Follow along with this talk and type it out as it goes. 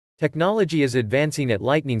Technology is advancing at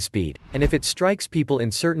lightning speed, and if it strikes people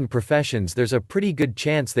in certain professions, there's a pretty good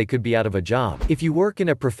chance they could be out of a job. If you work in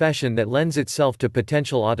a profession that lends itself to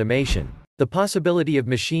potential automation, the possibility of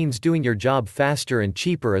machines doing your job faster and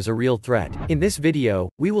cheaper is a real threat. In this video,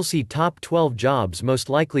 we will see top 12 jobs most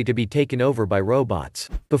likely to be taken over by robots.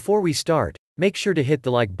 Before we start, make sure to hit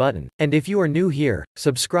the like button, and if you are new here,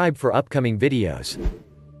 subscribe for upcoming videos.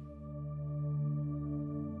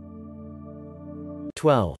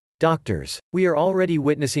 12. Doctors. We are already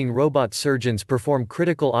witnessing robot surgeons perform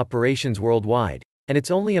critical operations worldwide, and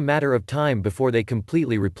it's only a matter of time before they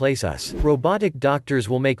completely replace us. Robotic doctors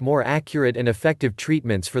will make more accurate and effective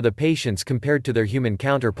treatments for the patients compared to their human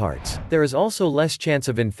counterparts. There is also less chance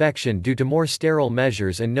of infection due to more sterile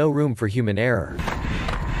measures and no room for human error.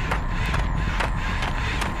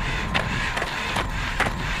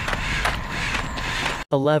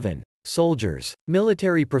 (11) Soldiers.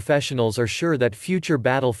 Military professionals are sure that future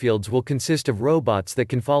battlefields will consist of robots that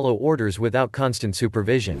can follow orders without constant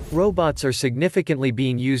supervision. Robots are significantly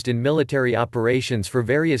being used in military operations for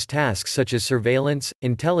various tasks such as surveillance,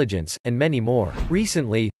 intelligence, and many more.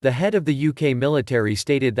 Recently, the head of the UK military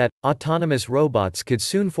stated that autonomous robots could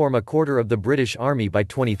soon form a quarter of the British Army by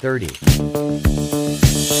 2030.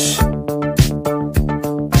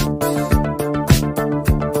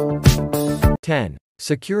 10.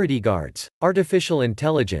 Security guards. Artificial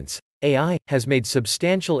intelligence, AI, has made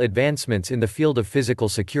substantial advancements in the field of physical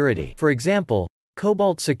security. For example,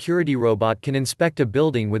 Cobalt security robot can inspect a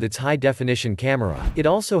building with its high-definition camera. It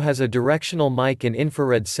also has a directional mic and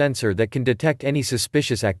infrared sensor that can detect any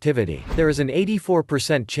suspicious activity. There is an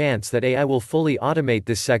 84% chance that AI will fully automate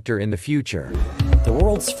this sector in the future. The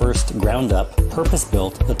world's first ground-up,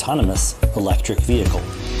 purpose-built, autonomous electric vehicle.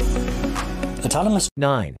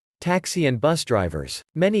 9. Taxi and bus drivers.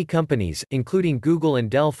 Many companies, including Google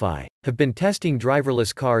and Delphi, have been testing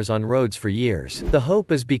driverless cars on roads for years. The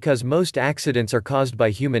hope is because most accidents are caused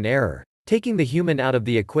by human error. Taking the human out of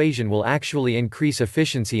the equation will actually increase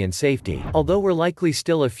efficiency and safety. Although we're likely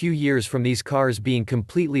still a few years from these cars being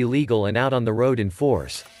completely legal and out on the road in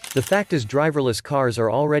force, the fact is driverless cars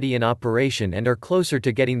are already in operation and are closer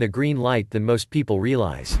to getting the green light than most people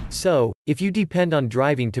realize. So, if you depend on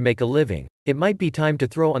driving to make a living, it might be time to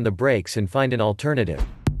throw on the brakes and find an alternative.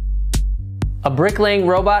 A bricklaying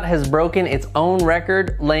robot has broken its own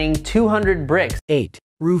record, laying 200 bricks. 8.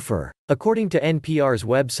 Roofer. According to NPR's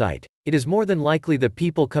website, it is more than likely the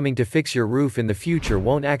people coming to fix your roof in the future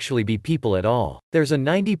won't actually be people at all. There's a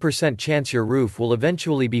 90% chance your roof will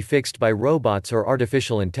eventually be fixed by robots or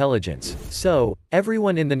artificial intelligence. So,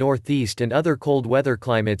 everyone in the Northeast and other cold weather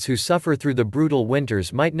climates who suffer through the brutal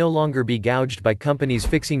winters might no longer be gouged by companies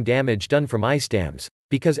fixing damage done from ice dams,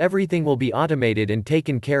 because everything will be automated and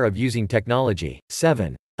taken care of using technology.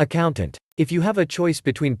 7. Accountant. If you have a choice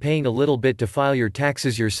between paying a little bit to file your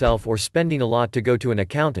taxes yourself or spending a lot to go to an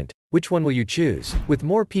accountant, which one will you choose? With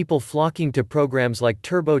more people flocking to programs like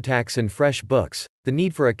TurboTax and FreshBooks, the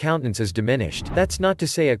need for accountants is diminished. That's not to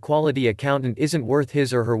say a quality accountant isn't worth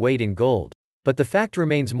his or her weight in gold, but the fact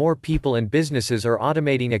remains more people and businesses are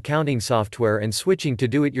automating accounting software and switching to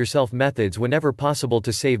do-it-yourself methods whenever possible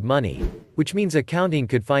to save money, which means accounting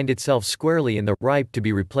could find itself squarely in the ripe to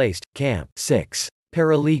be replaced camp. 6.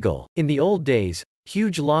 Paralegal. In the old days,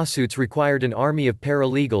 huge lawsuits required an army of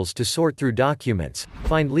paralegals to sort through documents,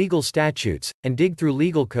 find legal statutes, and dig through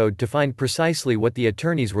legal code to find precisely what the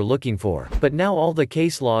attorneys were looking for. But now all the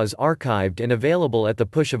case law is archived and available at the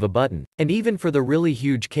push of a button. And even for the really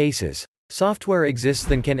huge cases, software exists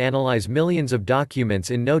that can analyze millions of documents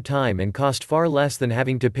in no time and cost far less than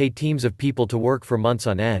having to pay teams of people to work for months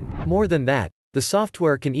on end. More than that, the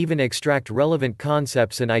software can even extract relevant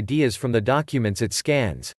concepts and ideas from the documents it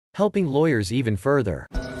scans, helping lawyers even further.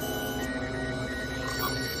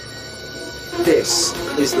 This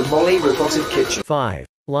is the Molly Robotic Kitchen. 5.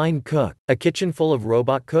 Line cook. A kitchen full of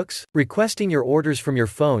robot cooks? Requesting your orders from your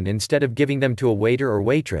phone instead of giving them to a waiter or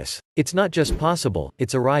waitress. It's not just possible,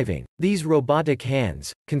 it's arriving. These robotic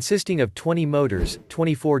hands, consisting of 20 motors,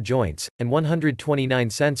 24 joints, and 129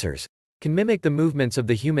 sensors, can mimic the movements of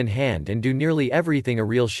the human hand and do nearly everything a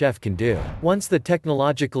real chef can do. Once the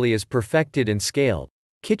technologically is perfected and scaled,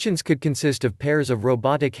 kitchens could consist of pairs of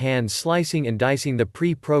robotic hands slicing and dicing the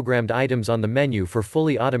pre-programmed items on the menu for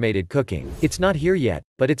fully automated cooking. It's not here yet,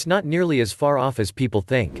 but it's not nearly as far off as people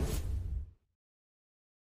think.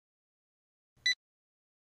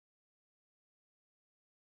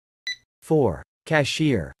 4.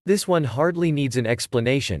 Cashier. This one hardly needs an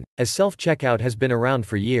explanation, as self-checkout has been around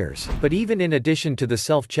for years. But even in addition to the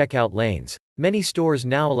self-checkout lanes, Many stores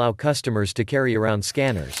now allow customers to carry around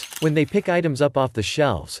scanners. When they pick items up off the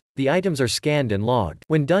shelves, the items are scanned and logged.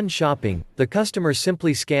 When done shopping, the customer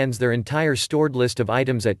simply scans their entire stored list of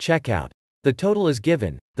items at checkout. The total is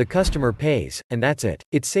given, the customer pays, and that's it.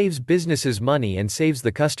 It saves businesses money and saves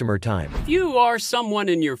the customer time. If you or someone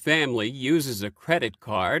in your family uses a credit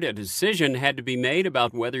card, a decision had to be made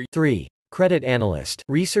about whether 3. Credit analyst.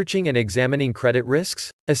 Researching and examining credit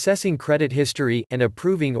risks, assessing credit history, and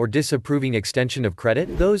approving or disapproving extension of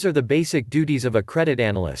credit. Those are the basic duties of a credit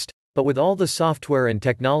analyst. But with all the software and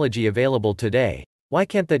technology available today, why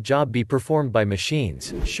can't that job be performed by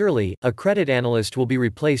machines? Surely, a credit analyst will be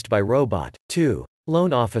replaced by robot. 2.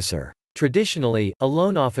 Loan officer. Traditionally, a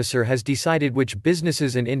loan officer has decided which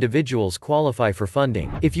businesses and individuals qualify for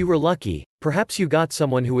funding. If you were lucky, perhaps you got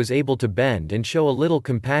someone who was able to bend and show a little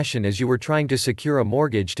compassion as you were trying to secure a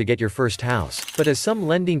mortgage to get your first house. But as some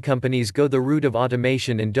lending companies go the route of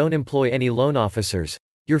automation and don't employ any loan officers,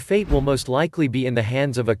 your fate will most likely be in the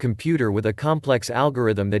hands of a computer with a complex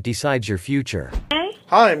algorithm that decides your future.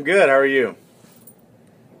 Hi, I'm good. How are you?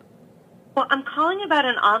 Well, I'm calling about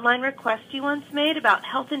an online request you once made about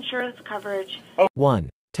health insurance coverage. 1.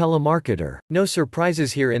 Telemarketer. No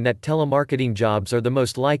surprises here in that telemarketing jobs are the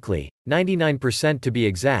most likely, 99% to be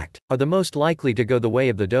exact, are the most likely to go the way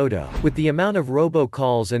of the dodo. With the amount of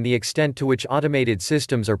robocalls and the extent to which automated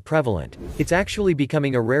systems are prevalent, it's actually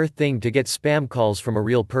becoming a rare thing to get spam calls from a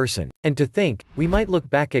real person. And to think, we might look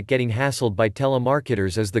back at getting hassled by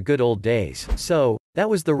telemarketers as the good old days. So, that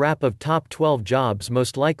was the wrap of top 12 jobs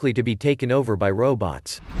most likely to be taken over by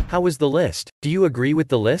robots. How was the list? Do you agree with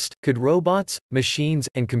the list? Could robots, machines,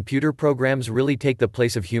 and computer programs really take the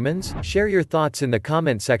place of humans? Share your thoughts in the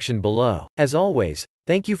comment section below. As always,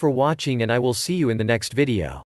 thank you for watching and I will see you in the next video.